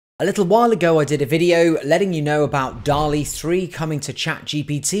A little while ago I did a video letting you know about DALL-E 3 coming to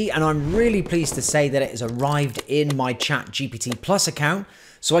ChatGPT, and I'm really pleased to say that it has arrived in my ChatGPT Plus account.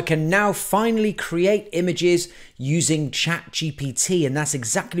 So I can now finally create images using ChatGPT, and that's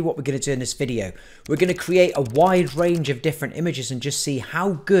exactly what we're going to do in this video. We're going to create a wide range of different images and just see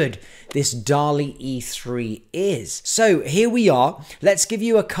how good this DALL-E 3 is. So here we are. Let's give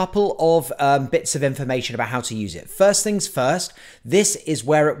you a couple of bits of information about how to use it. First things first, this is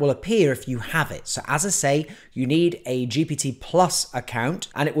where it will appear if you have it. So as I say, you need a GPT Plus account,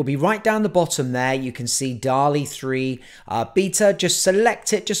 and it will be right down the bottom there. You can see DALL-E 3 beta. Just select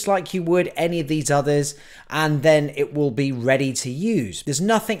it just like you would any of these others, and then it will be ready to use. There's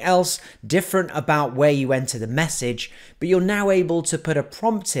nothing else different about where you enter the message, but you're now able to put a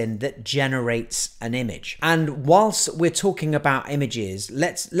prompt in that generates an image. And whilst we're talking about images,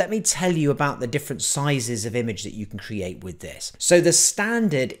 let me tell you about the different sizes of image that you can create with this. So the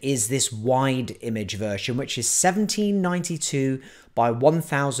standard is this wide image version, which is 1792 by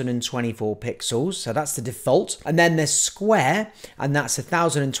 1024 pixels, so that's the default. And then there's square, and that's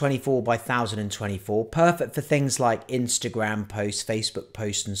 1024 by 1024, perfect for things like Instagram posts, Facebook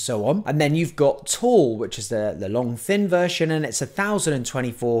posts, and so on. And then you've got tall, which is the long thin version, and it's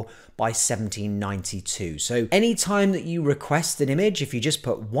 1024 by 1792. So anytime that you request an image, if you just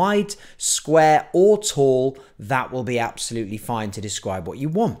put wide, square, or tall, that will be absolutely fine to describe what you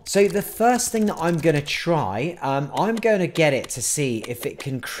want. So the first thing that I'm going to try, I'm going to get it to see if it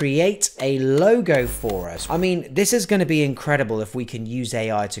can create a logo for us. I mean, this is going to be incredible if we can use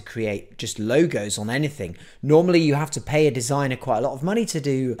AI to create just logos on anything. Normally you have to pay a designer quite a lot of money to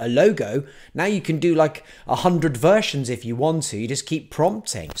do a logo. Now you can do like 100 versions if you want to. You just keep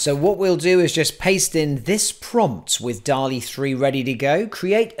prompting. So what we'll do is just paste in this prompt with DALL-E 3 ready to go.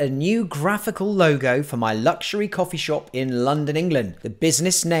 Create a new graphical logo for my luxury coffee shop in London, England. The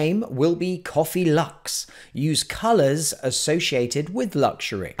business name will be Coffee Lux. Use colors associated with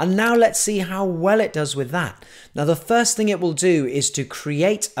luxury. And now let's see how well it does with that. Now the first thing it will do is to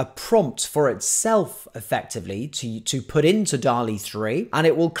create a prompt for itself effectively to put into DALL-E 3, and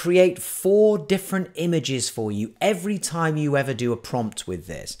it will create 4 different images for you every time you ever do a prompt with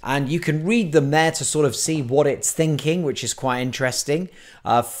this. And you can read them there to sort of see what it's thinking, which is quite interesting.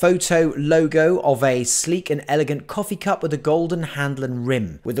 Photo logo of a sleek and elegant coffee cup with a golden handle and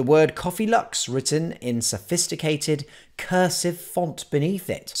rim, with the word Coffee Lux written in sophisticated cursive font beneath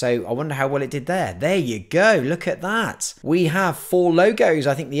it. So I wonder how well it did there. There you go. Look at that. We have 4 logos.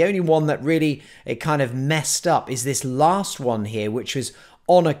 I think the only one that really it kind of messed up is this last one here, which was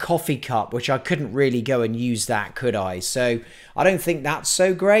on a coffee cup, which I couldn't really go and use that, could I? So I don't think that's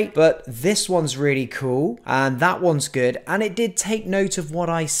so great, but this one's really cool and that one's good. And it did take note of what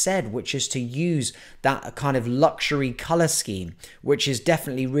I said, which is to use that kind of luxury color scheme, which is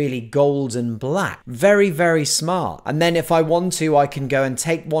definitely really gold and black. Very, very smart. And then if I want to, I can go and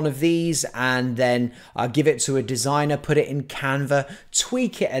take one of these and then give it to a designer, put it in Canva,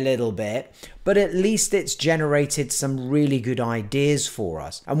 tweak it a little bit, but at least it's generated some really good ideas for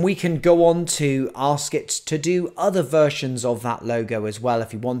us. And we can go on to ask it to do other versions of that logo as well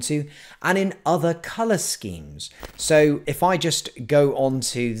if you want to, and in other color schemes. So if I just go on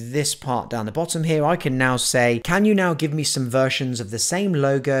to this part down the bottom here, I can now say, can you now give me some versions of the same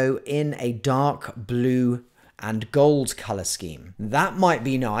logo in a dark blue and gold color scheme? That might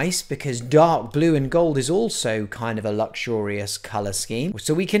be nice because dark blue and gold is also kind of a luxurious color scheme.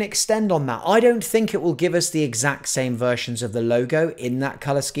 So we can extend on that. I don't think it will give us the exact same versions of the logo in that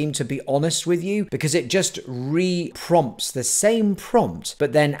color scheme, to be honest with you, because it just re-prompts the same prompt,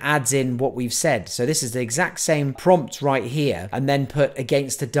 but then adds in what we've said. So this is the exact same prompt right here, and then put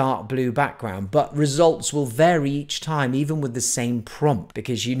against a dark blue background, but results will vary each time, even with the same prompt,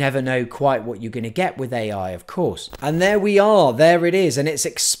 because you never know quite what you're going to get with AI, of course. And there we are, there it is, and it's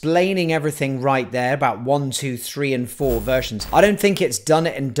explaining everything right there about 1, 2, 3, and 4 versions. I don't think it's done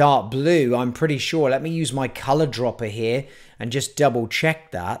it in dark blue, I'm pretty sure. Let me use my color dropper here and just double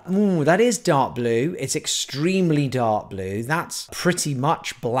check that. Ooh, that is dark blue. It's extremely dark blue. That's pretty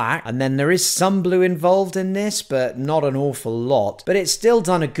much black. And then there is some blue involved in this, but not an awful lot. But it's still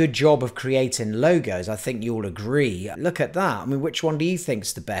done a good job of creating logos. I think you'll agree. Look at that. I mean, which one do you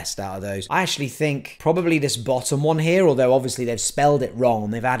think's the best out of those? I actually think probably this bottom one here, although obviously they've spelled it wrong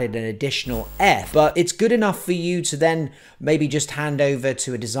and they've added an additional F, but it's good enough for you to then maybe just hand over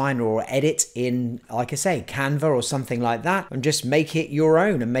to a designer or edit in, like I say, Canva or something like that, and just make it your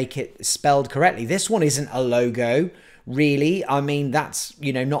own and make it spelled correctly. This one isn't a logo, really. I mean, that's,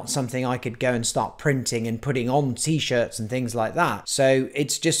 you know, not something I could go and start printing and putting on t-shirts and things like that. So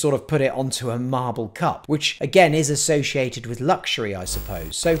it's just sort of put it onto a marble cup, which again is associated with luxury, I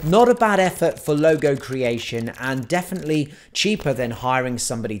suppose. So not a bad effort for logo creation, and definitely cheaper than hiring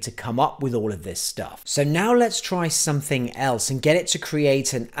somebody to come up with all of this stuff. So now let's try something else and get it to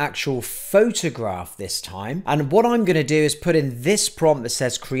create an actual photograph this time. And what I'm going to do is put in this prompt that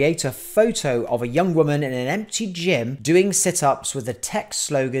says create a photo of a young woman in an empty gym doing sit-ups with a text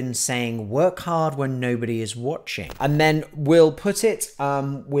slogan saying work hard when nobody is watching. And then we'll put it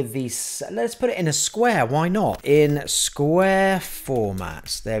with these, let's put it in a square, why not? In square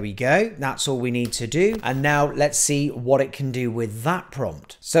format. There we go. That's all we need to do. And now let's see what it can do with that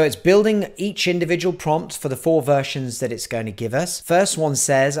prompt. So it's building each individual prompt for the 4 versions that it's going to give us. First one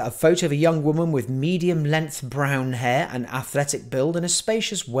says a photo of a young woman with medium length brown hair and athletic build in a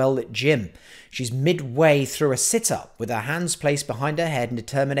spacious, well-lit gym. She's midway through a sit-up with her hands placed behind her head and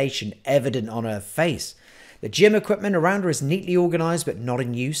determination evident on her face. The gym equipment around her is neatly organised but not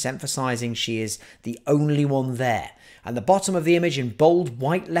in use, emphasising she is the only one there. And the bottom of the image in bold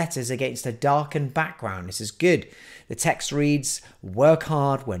white letters against a darkened background. This is good. The text reads, work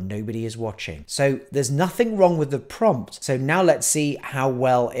hard when nobody is watching. So there's nothing wrong with the prompt. So now let's see how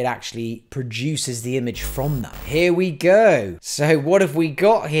well it actually produces the image from that. Here we go. So what have we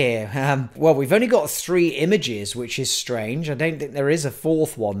got here? Well, we've only got 3 images, which is strange. I don't think there is a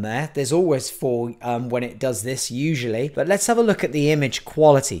 4th one there. There's always 4 when it does this usually. But let's have a look at the image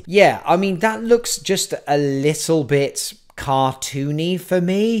quality. Yeah, I mean, that looks just a little bit cartoony for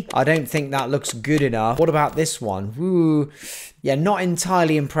me. I don't think that looks good enough. What about this one? Ooh, yeah, not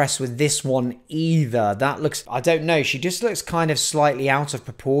entirely impressed with this one either. That looks, I don't know, she just looks kind of slightly out of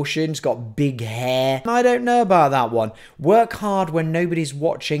proportion. She's got big hair. I don't know about that one. Work hard when nobody's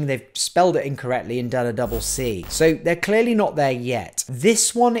watching. They've spelled it incorrectly and done a double C. So they're clearly not there yet.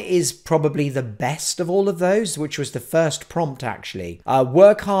 This one is probably the best of all of those, which was the first prompt actually.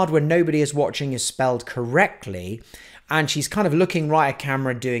 Work hard when nobody is watching is spelled correctly. And she's kind of looking right at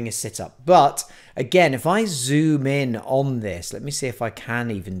camera doing a sit-up. But again, if I zoom in on this, let me see if I can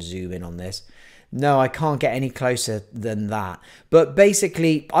even zoom in on this. No, I can't get any closer than that. But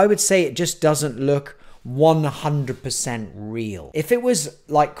basically, I would say it just doesn't look 100% real. If it was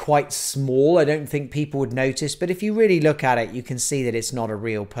like quite small, I don't think people would notice, but if you really look at it, you can see that it's not a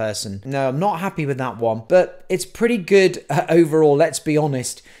real person. No, I'm not happy with that one, but it's pretty good overall, let's be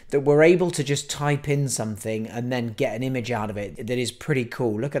honest, that we're able to just type in something and then get an image out of it that is pretty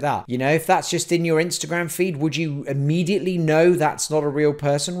cool. Look at that. You know, if that's just in your Instagram feed, would you immediately know that's not a real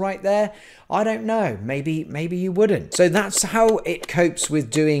person right there? I don't know. Maybe you wouldn't. So that's how it copes with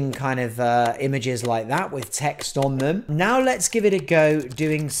doing kind of images like that with text on them. Now let's give it a go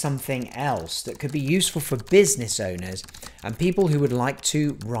doing something else that could be useful for business owners and people who would like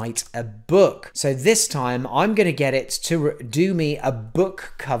to write a book. So this time I'm going to get it to do me a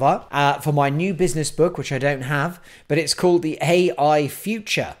book cover for my new business book, which I don't have, but it's called The AI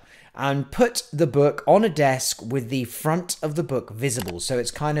Future. And put the book on a desk with the front of the book visible. So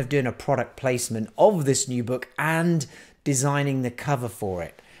it's kind of doing a product placement of this new book and designing the cover for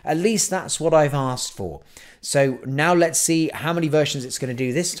it. At least that's what I've asked for. So now let's see how many versions it's going to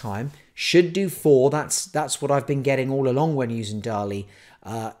do this time. Should do 4. That's what I've been getting all along when using DALL-E.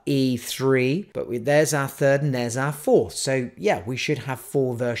 E3, but there's our 3rd and there's our 4th. So yeah, we should have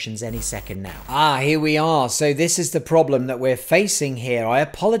 4 versions any second now. Here we are. So this is the problem that we're facing here. I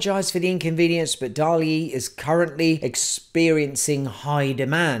apologize for the inconvenience, but DALL-E is currently experiencing high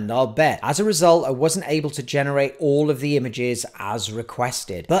demand, I'll bet. As a result, I wasn't able to generate all of the images as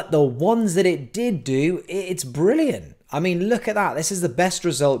requested, but the ones that it did do, it's brilliant. I mean, look at that. This is the best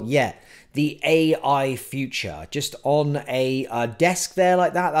result yet. The AI Future, just on a desk there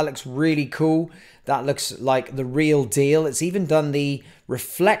like that. That looks really cool. That looks like the real deal. It's even done the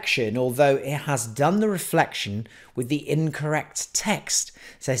reflection, although it has done the reflection with the incorrect text.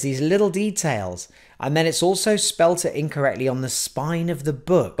 It says these little details. And then it's also spelt it incorrectly on the spine of the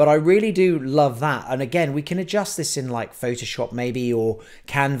book. But I really do love that. And again, we can adjust this in like Photoshop maybe or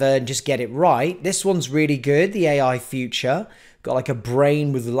Canva and just get it right. This one's really good, the AI Future. Got like a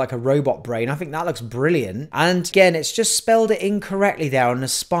brain with like a robot brain. I think that looks brilliant. And again, it's just spelled it incorrectly there on the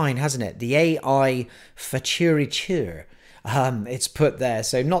spine, hasn't it? The AI Future. it's put there.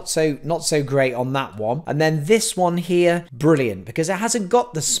 So not so great on that one. And then this one here, brilliant, because it hasn't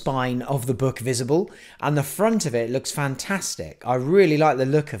got the spine of the book visible, and the front of it looks fantastic. I really like the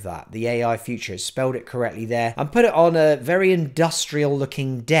look of that. The AI future has spelled it correctly there and put it on a very industrial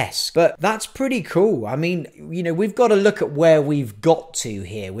looking desk. But that's pretty cool. I mean, you know, we've got to look at where we've got to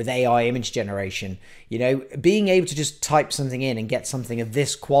here with AI image generation. You know, being able to just type something in and get something of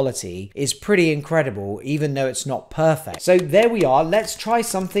this quality is pretty incredible, even though it's not perfect. So there we are. Let's try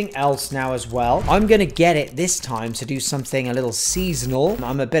something else now as well. I'm going to get it this time to do something a little seasonal.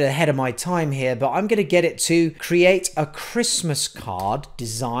 I'm a bit ahead of my time here, but I'm going to get it to create a Christmas card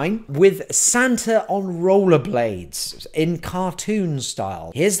design with Santa on rollerblades in cartoon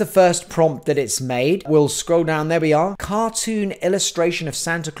style. Here's the first prompt that it's made. We'll scroll down. There we are. Cartoon illustration of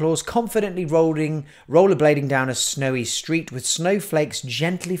Santa Claus confidently rollerblading down a snowy street with snowflakes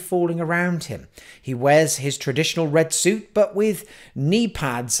gently falling around him. He wears his traditional red suit, but with knee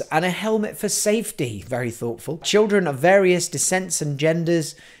pads and a helmet for safety. Very thoughtful. Children of various descents and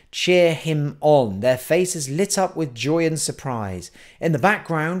genders cheer him on, their faces lit up with joy and surprise. In the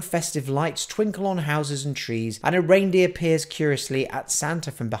background, festive lights twinkle on houses and trees, and a reindeer peers curiously at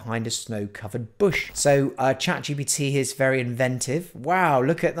Santa from behind a snow-covered bush. So ChatGPT is very inventive. Wow,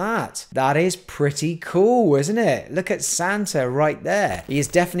 look at that. That is pretty cool, isn't it? Look at Santa right there. He's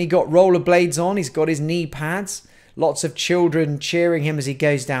definitely got rollerblades on. He's got his knee pads. Lots of children cheering him as he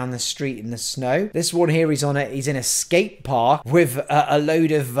goes down the street in the snow. This one here, he's in a skate park with a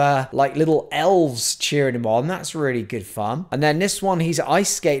load of like little elves cheering him on. That's really good fun. And then this one, he's ice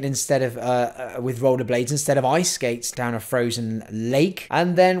skating instead of with rollerblades instead of ice skates down a frozen lake.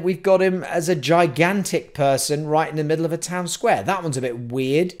 And then we've got him as a gigantic person right in the middle of a town square. That one's a bit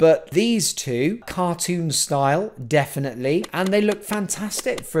weird, but these two, cartoon style, definitely. And they look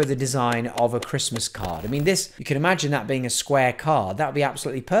fantastic for the design of a Christmas card. I mean, this, you can imagine that being a square card. That would be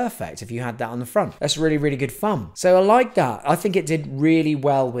absolutely perfect if you had that on the front. That's really, really good fun. So I like that. I think it did really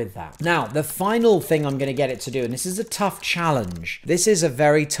well with that. Now, the final thing I'm going to get it to do, and this is a tough challenge. This is a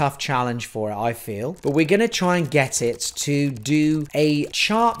very tough challenge for it, I feel. But we're going to try and get it to do a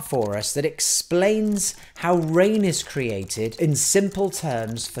chart for us that explains how rain is created in simple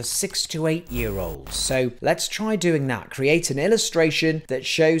terms for 6 to 8 year olds. So let's try doing that. Create an illustration that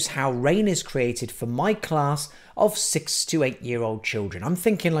shows how rain is created for my class of 6 to 8 year old children. I'm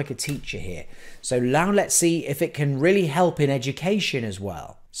thinking like a teacher here. So now let's see if it can really help in education as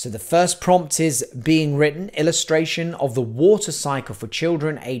well. So the first prompt is being written. Illustration of the water cycle for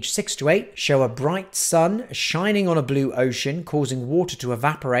children aged 6 to 8. Show a bright sun shining on a blue ocean, causing water to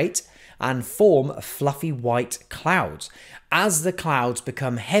evaporate and form fluffy white clouds. As the clouds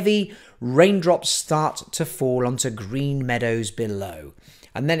become heavy, raindrops start to fall onto green meadows below.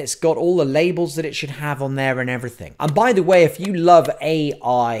 And then it's got all the labels that it should have on there and everything. And by the way, if you love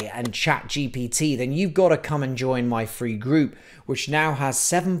AI and ChatGPT, then you've got to come and join my free group, which now has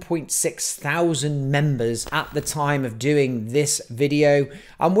 7.6 thousand members at the time of doing this video.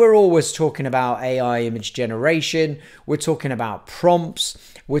 And we're always talking about AI image generation. We're talking about prompts.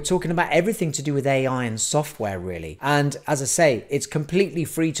 We're talking about everything to do with AI and software, really. And as I say, it's completely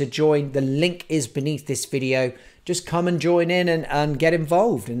free to join. The link is beneath this video. Just come and join in and get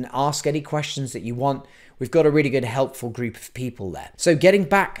involved and ask any questions that you want. We've got a really good, helpful group of people there. So getting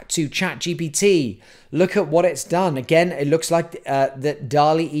back to ChatGPT, look at what it's done. Again, it looks like that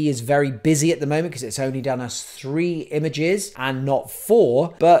DALL-E is very busy at the moment because it's only done us 3 images and not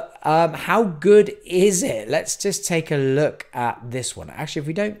 4. But how good is it? Let's just take a look at this one.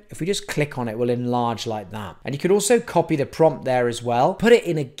 Actually, if we just click on it, we'll enlarge like that. And you could also copy the prompt there as well. Put it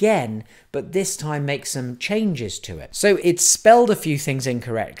in again, but this time make some changes to it. So it's spelled a few things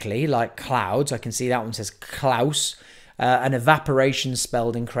incorrectly, like clouds. I can see that one says Klaus, and evaporation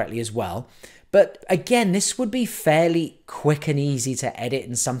spelled incorrectly as well. But again, this would be fairly quick and easy to edit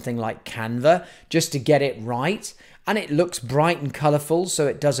in something like Canva just to get it right. And it looks bright and colourful, so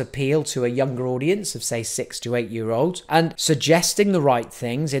it does appeal to a younger audience of, say, 6 to 8 year olds. And suggesting the right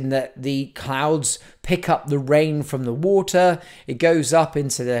things in that the clouds pick up the rain from the water, it goes up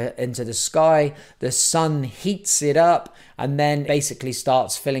into the sky, the sun heats it up, and then basically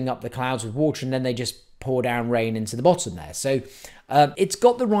starts filling up the clouds with water, and then they just pour down rain into the bottom there. So it's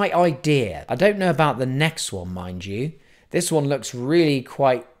got the right idea. I don't know about the next one, mind you. This one looks really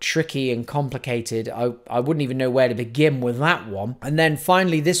quite tricky and complicated. I wouldn't even know where to begin with that one. And then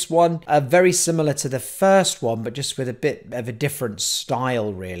finally this one, very similar to the first one, but just with a bit of a different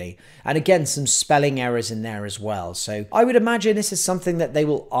style really. And again, some spelling errors in there as well. So I would imagine this is something that they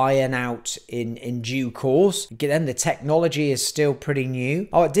will iron out in due course. Again, the technology is still pretty new.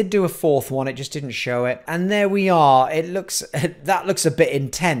 Oh, it did do a fourth one, it just didn't show it. And there we are. It looks, that looks a bit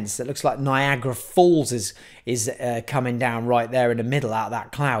intense. It looks like Niagara Falls is coming down right there in the middle out of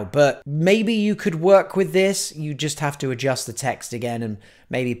that cloud. But maybe you could work with this. You just have to adjust the text again and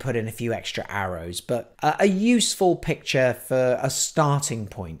maybe put in a few extra arrows. But a useful picture for a starting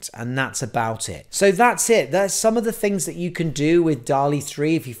point, and that's about it. So that's it. There's some of the things that you can do with DALL-E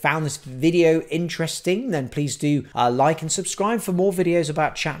 3. If you found this video interesting, then please do like and subscribe for more videos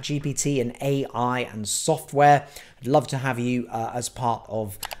about ChatGPT and AI and software. I'd love to have you as part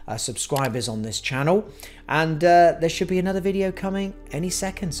of subscribers on this channel. And there should be another video coming any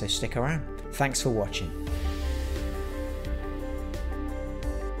second, so stick around. Thanks for watching.